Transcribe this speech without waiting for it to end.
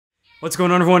What's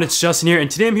going on, everyone? It's Justin here, and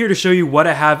today I'm here to show you what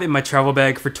I have in my travel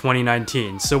bag for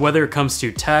 2019. So whether it comes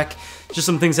to tech, just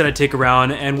some things that I take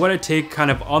around, and what I take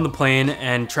kind of on the plane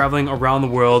and traveling around the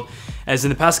world, as in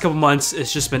the past couple months,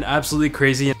 it's just been absolutely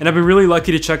crazy. And I've been really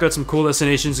lucky to check out some cool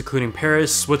destinations, including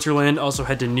Paris, Switzerland, also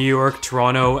head to New York,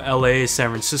 Toronto, LA, San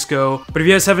Francisco. But if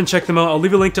you guys haven't checked them out, I'll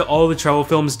leave a link to all the travel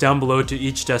films down below to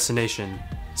each destination.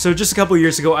 So just a couple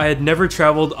years ago, I had never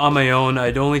traveled on my own.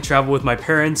 I'd only traveled with my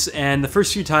parents, and the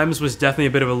first few times was definitely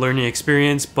a bit of a learning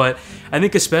experience, but I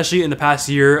think especially in the past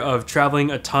year of traveling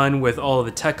a ton with all of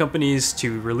the tech companies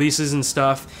to releases and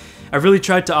stuff, I've really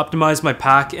tried to optimize my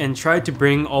pack and tried to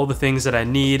bring all the things that I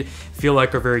need, feel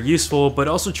like are very useful, but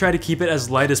also try to keep it as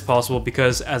light as possible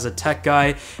because as a tech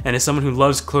guy and as someone who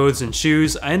loves clothes and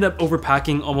shoes, I end up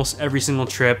overpacking almost every single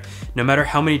trip, no matter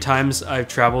how many times I've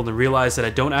traveled and realized that I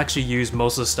don't actually use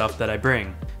most of the stuff that I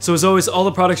bring. So as always, all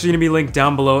the products are going to be linked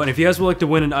down below, and if you guys would like to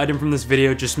win an item from this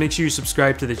video, just make sure you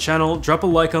subscribe to the channel, drop a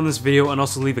like on this video, and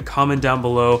also leave a comment down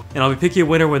below, and I'll be picking a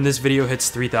winner when this video hits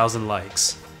 3,000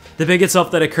 likes. The bag itself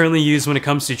that I currently use when it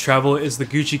comes to travel is the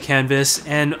Gucci canvas,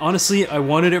 and honestly I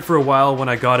wanted it for a while when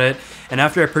I got it, and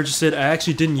after I purchased it I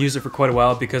actually didn't use it for quite a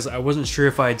while because I wasn't sure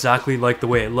if I exactly liked the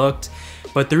way it looked.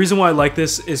 But the reason why I like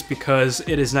this is because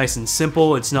it is nice and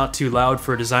simple, it's not too loud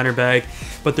for a designer bag,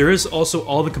 but there is also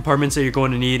all the compartments that you're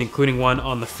going to need, including one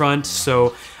on the front.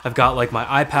 So I've got like my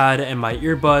iPad and my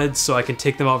earbuds so I can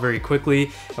take them out very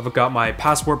quickly. I've got my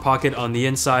passport pocket on the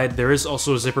inside. There is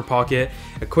also a zipper pocket,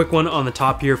 a quick one on the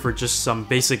top here for just some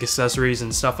basic accessories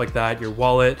and stuff like that, your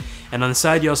wallet, and on the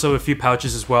side you also have a few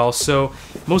pouches as well. So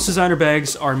most designer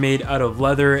bags are made out of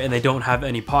leather and they don't have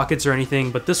any pockets or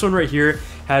anything, but this one right here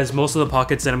has most of the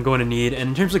pockets that I'm going to need, and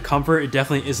in terms of comfort it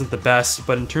definitely isn't the best,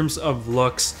 but in terms of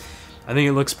looks I think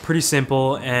it looks pretty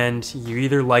simple and you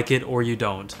either like it or you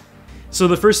don't. So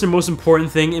the first and most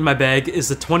important thing in my bag is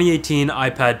the 2018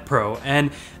 iPad Pro,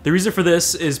 and the reason for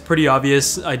this is pretty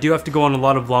obvious. I do have to go on a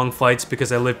lot of long flights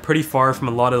because I live pretty far from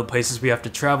a lot of the places we have to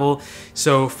travel,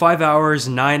 so 5 hours,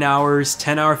 9 hours,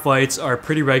 10-hour flights are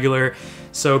pretty regular.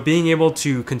 So being able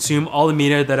to consume all the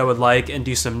media that I would like and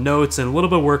do some notes and a little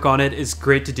bit of work on it is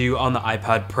great to do on the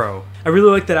iPad Pro. I really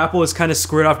like that Apple has kind of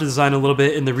squared off the design a little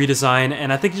bit in the redesign,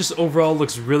 and I think it just overall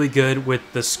looks really good with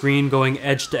the screen going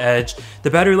edge to edge.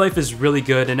 The battery life is really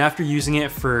good, and after using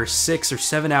it for 6 or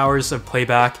 7 hours of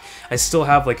playback, I still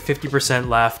have like 50%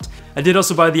 left. I did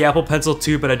also buy the Apple Pencil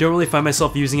too, but I don't really find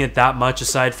myself using it that much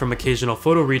aside from occasional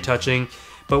photo retouching.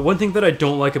 But one thing that I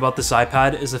don't like about this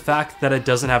iPad is the fact that it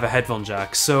doesn't have a headphone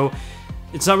jack. So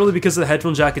it's not really because of the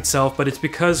headphone jack itself, but it's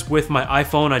because with my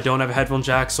iPhone I don't have a headphone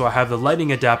jack, so I have the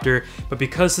lightning adapter, but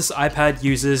because this iPad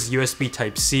uses USB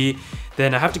Type-C,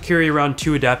 then I have to carry around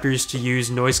 2 adapters to use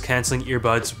noise cancelling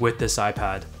earbuds with this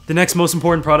iPad. The next most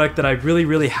important product that I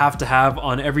really have to have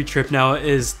on every trip now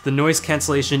is the noise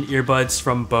cancellation earbuds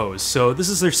from Bose. So this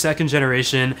is their 2nd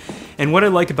generation, and what I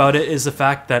like about it is the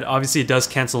fact that obviously it does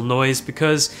cancel noise,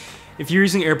 because if you're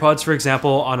using AirPods, for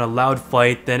example, on a loud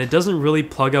flight, then it doesn't really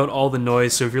plug out all the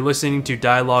noise. So if you're listening to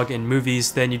dialogue in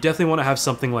movies, then you definitely want to have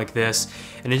something like this,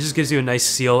 and it just gives you a nice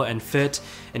seal and fit,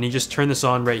 and you just turn this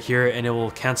on right here and it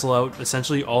will cancel out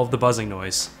essentially all of the buzzing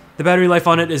noise. The battery life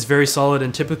on it is very solid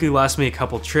and typically lasts me a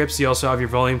couple trips. You also have your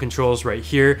volume controls right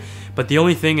here, but the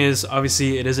only thing is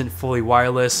obviously it isn't fully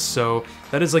wireless, so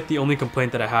that is like the only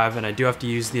complaint that I have, and I do have to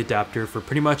use the adapter for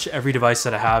pretty much every device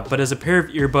that I have. But as a pair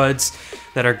of earbuds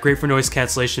that are great for noise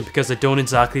cancellation because I don't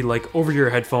exactly like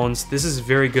over-ear headphones, this is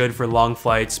very good for long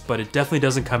flights, but it definitely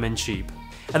doesn't come in cheap.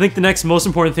 I think the next most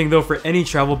important thing though for any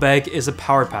travel bag is a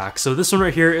power pack. So this one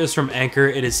right here is from Anker.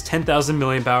 It is 10,000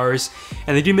 milliamp hours,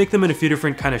 and they do make them in a few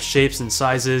different kind of shapes and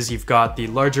sizes. You've got the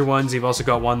larger ones, you've also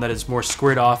got one that is more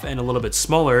squared off and a little bit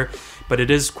smaller, but it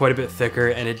is quite a bit thicker,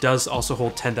 and it does also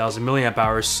hold 10,000 milliamp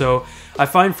hours. So I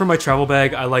find for my travel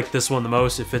bag, I like this one the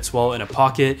most. It fits well in a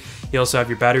pocket. You also have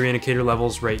your battery indicator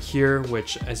levels right here,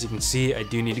 which as you can see, I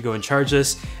do need to go and charge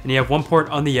this. And you have one port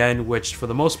on the end, which for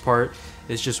the most part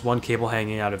is just one cable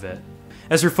hanging out of it.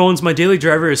 As for phones, my daily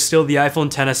driver is still the iPhone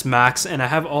XS Max, and I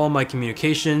have all my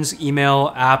communications,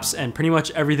 email, apps, and pretty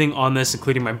much everything on this,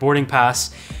 including my boarding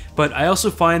pass. But I also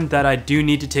find that I do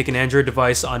need to take an Android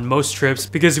device on most trips,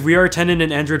 because if we are attending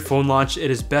an Android phone launch,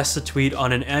 it is best to tweet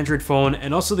on an Android phone,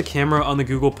 and also the camera on the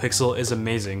Google Pixel is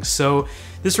amazing. So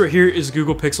this right here is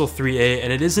Google Pixel 3a,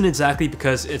 and it isn't exactly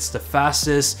because it's the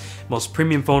fastest, most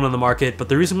premium phone on the market, but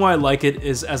the reason why I like it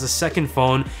is as a second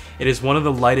phone, it is one of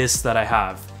the lightest that I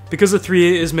have. Because the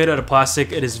 3A is made out of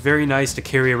plastic, it is very nice to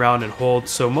carry around and hold,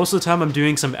 so most of the time I'm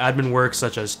doing some admin work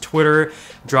such as Twitter,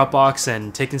 Dropbox,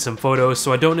 and taking some photos,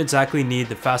 so I don't exactly need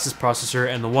the fastest processor,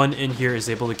 and the one in here is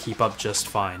able to keep up just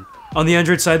fine. On the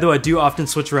Android side though, I do often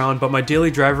switch around, but my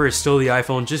daily driver is still the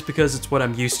iPhone just because it's what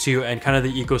I'm used to and kind of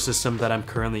the ecosystem that I'm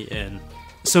currently in.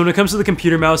 So when it comes to the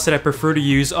computer mouse that I prefer to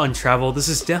use on travel, this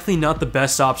is definitely not the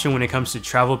best option when it comes to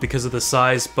travel because of the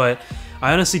size, but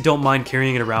I honestly don't mind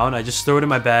carrying it around. I just throw it in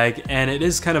my bag and it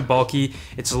is kind of bulky.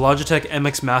 It's a Logitech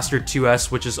MX Master 2S,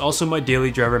 which is also my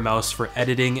daily driver mouse for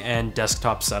editing and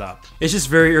desktop setup. It's just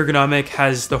very ergonomic,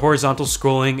 has the horizontal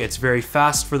scrolling, it's very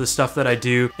fast for the stuff that I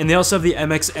do, and they also have the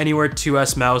MX Anywhere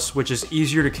 2S mouse, which is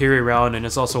easier to carry around and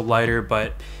it's also lighter,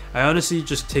 but I honestly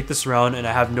just take this around and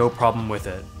I have no problem with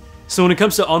it. So when it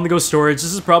comes to on-the-go storage,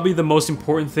 this is probably the most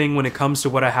important thing when it comes to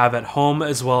what I have at home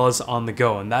as well as on the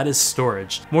go, and that is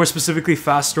storage. More specifically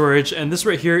fast storage, and this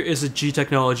right here is a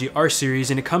G-Technology R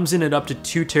series and it comes in at up to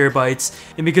 2 terabytes,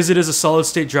 and because it is a solid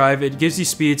state drive, it gives you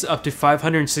speeds up to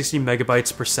 560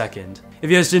 megabytes per second. If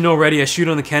you guys didn't know already, I shoot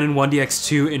on the Canon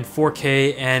 1DX2 in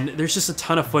 4K, and there's just a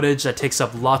ton of footage that takes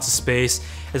up lots of space,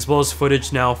 as well as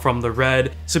footage now from the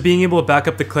Red. So being able to back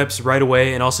up the clips right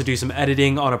away and also do some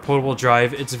editing on a portable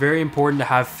drive, it's very important to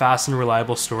have fast and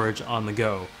reliable storage on the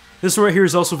go. This one right here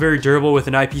is also very durable with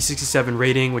an IP67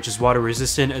 rating, which is water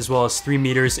resistant, as well as 3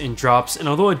 meters in drops, and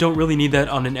although I don't really need that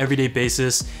on an everyday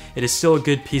basis, it is still a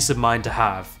good peace of mind to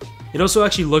have. It also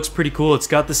actually looks pretty cool. It's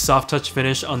got this soft touch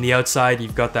finish on the outside,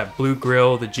 you've got that blue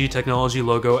grille, the G-Technology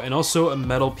logo, and also a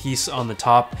metal piece on the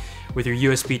top with your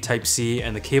USB Type-C,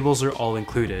 and the cables are all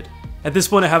included. At this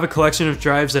point I have a collection of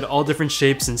drives at all different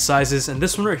shapes and sizes, and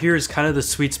this one right here is kind of the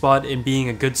sweet spot in being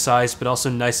a good size but also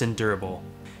nice and durable.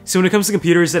 So when it comes to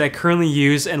computers that I currently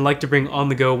use and like to bring on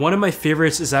the go, one of my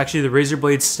favorites is actually the Razer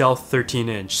Blade Stealth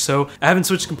 13-inch. So I haven't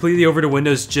switched completely over to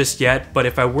Windows just yet, but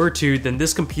if I were to, then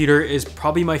this computer is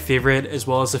probably my favorite, as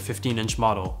well as the 15-inch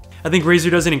model. I think Razer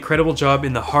does an incredible job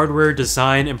in the hardware,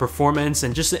 design, and performance,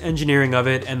 and just the engineering of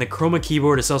it, and the Chroma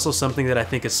keyboard is also something that I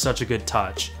think is such a good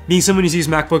touch. Being someone who's used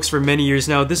MacBooks for many years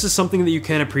now, this is something that you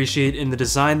can appreciate in the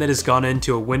design that has gone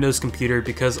into a Windows computer,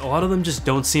 because a lot of them just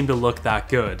don't seem to look that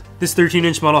good. This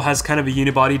 13-inch model has kind of a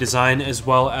unibody design as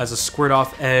well as a squared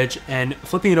off edge, and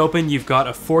flipping it open, you've got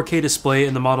a 4K display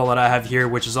in the model that I have here,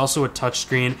 which is also a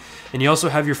touchscreen, and you also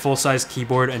have your full-size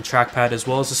keyboard and trackpad as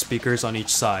well as the speakers on each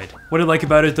side. What I like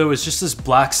about it though is just this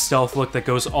black stealth look that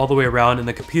goes all the way around, and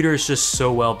the computer is just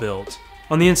so well built.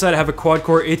 On the inside I have a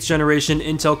quad-core 8th generation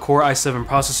Intel Core i7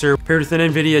 processor paired with an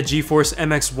NVIDIA GeForce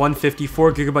MX 150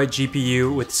 4GB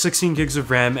GPU with 16 gigs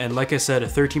of RAM, and like I said, a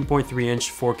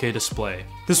 13.3-inch 4K display.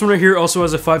 This one right here also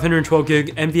has a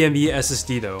 512GB NVMe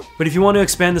SSD though. But if you want to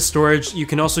expand the storage, you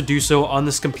can also do so on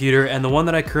this computer, and the one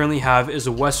that I currently have is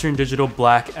a Western Digital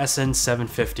Black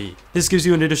SN750. This gives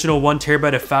you an additional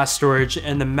 1TB of fast storage,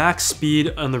 and the max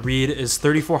speed on the read is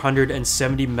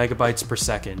 3470 megabytes per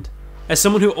second. As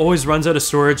someone who always runs out of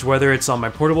storage, whether it's on my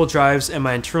portable drives and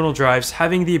my internal drives,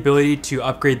 having the ability to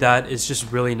upgrade that is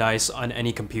just really nice on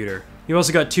any computer. You've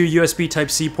also got 2 USB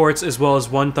Type-C ports as well as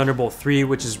 1 Thunderbolt 3,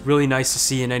 which is really nice to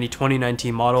see in any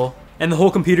 2019 model. And the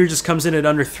whole computer just comes in at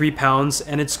under 3 pounds,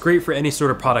 and it's great for any sort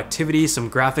of productivity,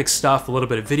 some graphics stuff, a little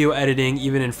bit of video editing,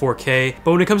 even in 4K.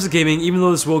 But when it comes to gaming, even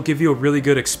though this will give you a really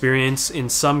good experience in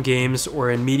some games or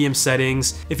in medium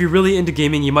settings, if you're really into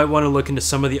gaming, you might want to look into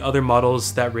some of the other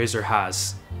models that Razer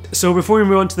has. So before we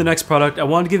move on to the next product, I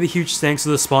want to give a huge thanks to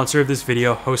the sponsor of this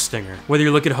video, Hostinger. Whether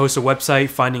you're looking to host a website,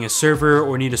 finding a server,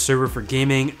 or need a server for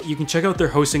gaming, you can check out their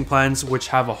hosting plans, which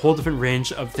have a whole different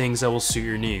range of things that will suit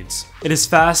your needs. It is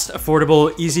fast,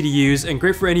 affordable, easy to use, and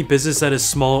great for any business that is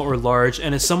small or large,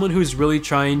 and as someone who's really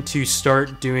trying to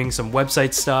start doing some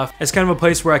website stuff, it's kind of a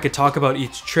place where I could talk about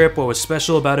each trip, what was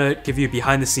special about it, give you a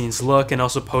behind the scenes look, and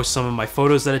also post some of my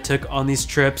photos that I took on these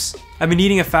trips. I've been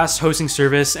needing a fast hosting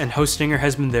service, and Hostinger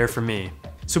has been there for me.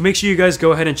 So make sure you guys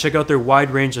go ahead and check out their wide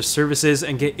range of services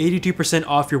and get 82%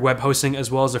 off your web hosting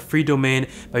as well as a free domain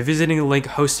by visiting the link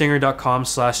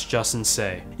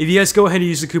hostinger.com/JustinSay. If you guys go ahead and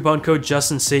use the coupon code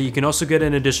JustinSay, you can also get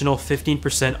an additional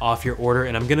 15% off your order,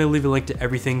 and I'm going to leave a link to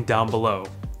everything down below.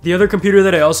 The other computer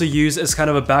that I also use as kind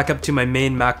of a backup to my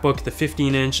main MacBook, the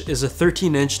 15-inch, is a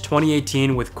 13-inch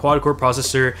 2018 with quad-core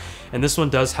processor, and this one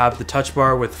does have the touch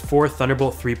bar with 4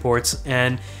 Thunderbolt 3 ports,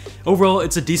 and overall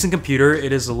it's a decent computer.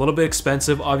 It is a little bit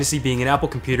expensive, obviously being an Apple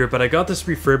computer, but I got this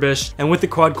refurbished, and with the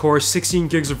quad-core 16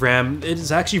 gigs of RAM, it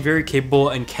is actually very capable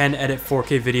and can edit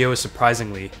 4K video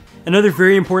surprisingly. Another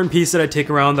very important piece that I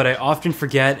take around that I often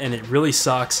forget, and it really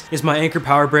sucks, is my Anker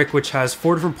power brick, which has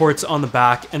 4 different ports on the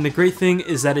back, and the great thing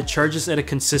is that it charges at a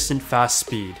consistent fast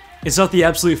speed. It's not the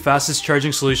absolute fastest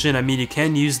charging solution. I mean, you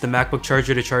can use the MacBook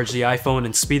charger to charge the iPhone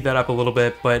and speed that up a little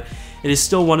bit, but it is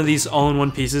still one of these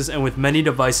all-in-one pieces, and with many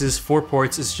devices, 4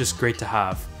 ports is just great to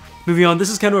have. Moving on, this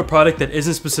is kind of a product that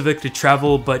isn't specific to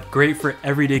travel, but great for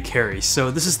everyday carry. So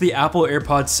this is the Apple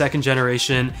AirPods 2nd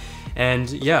generation, and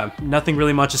yeah, nothing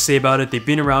really much to say about it. They've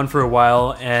been around for a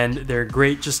while, and they're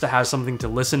great just to have something to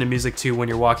listen to music to when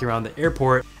you're walking around the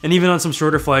airport, and even on some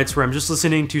shorter flights where I'm just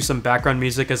listening to some background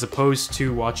music as opposed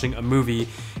to watching a movie,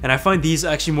 and I find these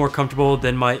actually more comfortable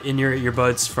than my in-ear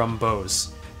earbuds from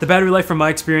Bose. The battery life from my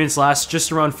experience lasts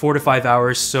just around 4 to 5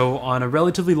 hours, so on a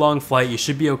relatively long flight you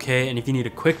should be okay, and if you need a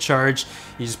quick charge,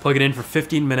 you just plug it in for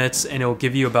 15 minutes and it will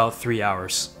give you about 3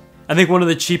 hours. I think one of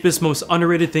the cheapest, most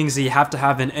underrated things that you have to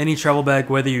have in any travel bag,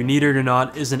 whether you need it or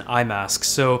not, is an eye mask.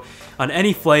 So on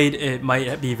any flight, it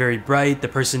might be very bright, the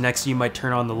person next to you might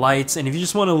turn on the lights, and if you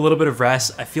just want a little bit of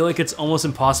rest, I feel like it's almost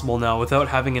impossible now without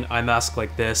having an eye mask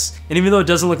like this. And even though it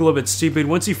doesn't look a little bit stupid,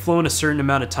 once you've flown a certain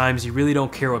amount of times, you really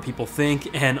don't care what people think,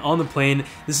 and on the plane,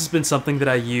 this has been something that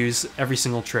I use every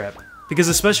single trip. Because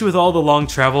especially with all the long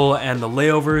travel and the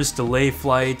layovers, delay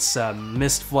flights,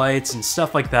 missed flights, and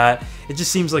stuff like that, it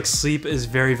just seems like sleep is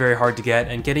very, very hard to get,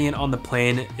 and getting it on the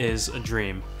plane is a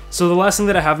dream. So the last thing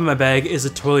that I have in my bag is a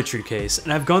toiletry case,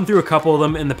 and I've gone through a couple of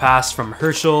them in the past from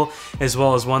Herschel, as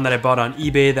well as one that I bought on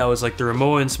eBay that was like the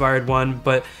Rimowa inspired one,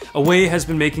 but Away has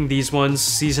been making these ones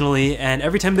seasonally, and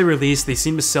every time they release, they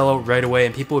seem to sell out right away,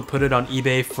 and people would put it on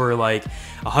eBay for like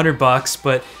 $100,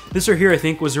 but this right here I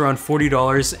think was around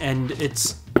 $40, and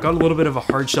it's got a little bit of a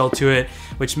hard shell to it,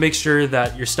 which makes sure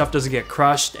that your stuff doesn't get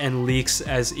crushed and leaks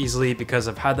as easily, because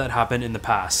I've had that happen in the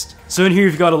past. So in here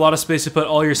you've got a lot of space to put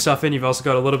all your stuff in. You've also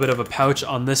got a little bit of a pouch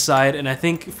on this side, and I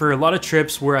think for a lot of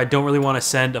trips where I don't really want to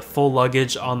send a full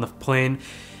luggage on the plane,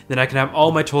 then I can have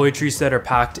all my toiletries that are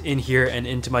packed in here and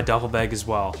into my duffel bag as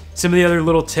well. Some of the other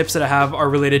little tips that I have are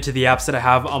related to the apps that I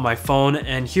have on my phone,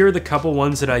 and here are the couple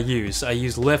ones that I use. I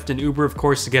use Lyft and Uber, of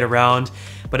course, to get around,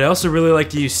 but I also really like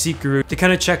to use SeatGuru to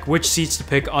kind of check which seats to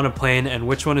pick on a plane and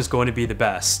which one is going to be the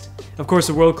best. Of course,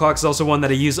 the World Clock is also one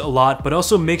that I use a lot, but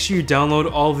also make sure you download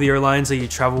all of the airlines that you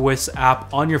travel with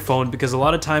app on your phone, because a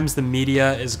lot of times the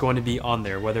media is going to be on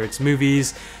there, whether it's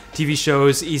movies, TV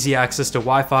shows, easy access to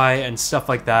Wi-Fi, and stuff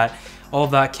like that. All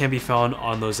of that can be found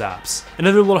on those apps.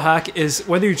 Another little hack is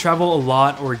whether you travel a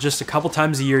lot or just a couple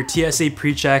times a year, TSA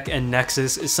PreCheck and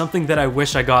Nexus is something that I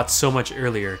wish I got so much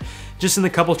earlier. Just in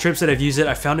the couple trips that I've used it,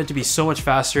 I found it to be so much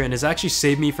faster and has actually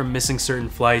saved me from missing certain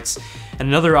flights. And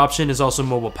another option is also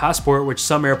Mobile Passport, which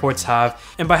some airports have.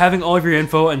 And by having all of your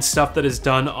info and stuff that is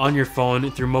done on your phone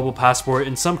through Mobile Passport,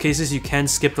 in some cases you can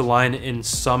skip the line in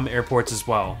some airports as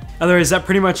well. Otherwise, that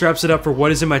pretty much wraps it up for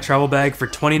what is in my travel bag for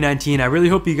 2019. I really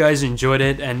hope you guys enjoyed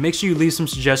it, and make sure you leave some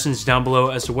suggestions down below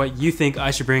as to what you think I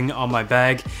should bring on my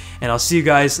bag. And I'll see you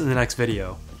guys in the next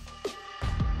video.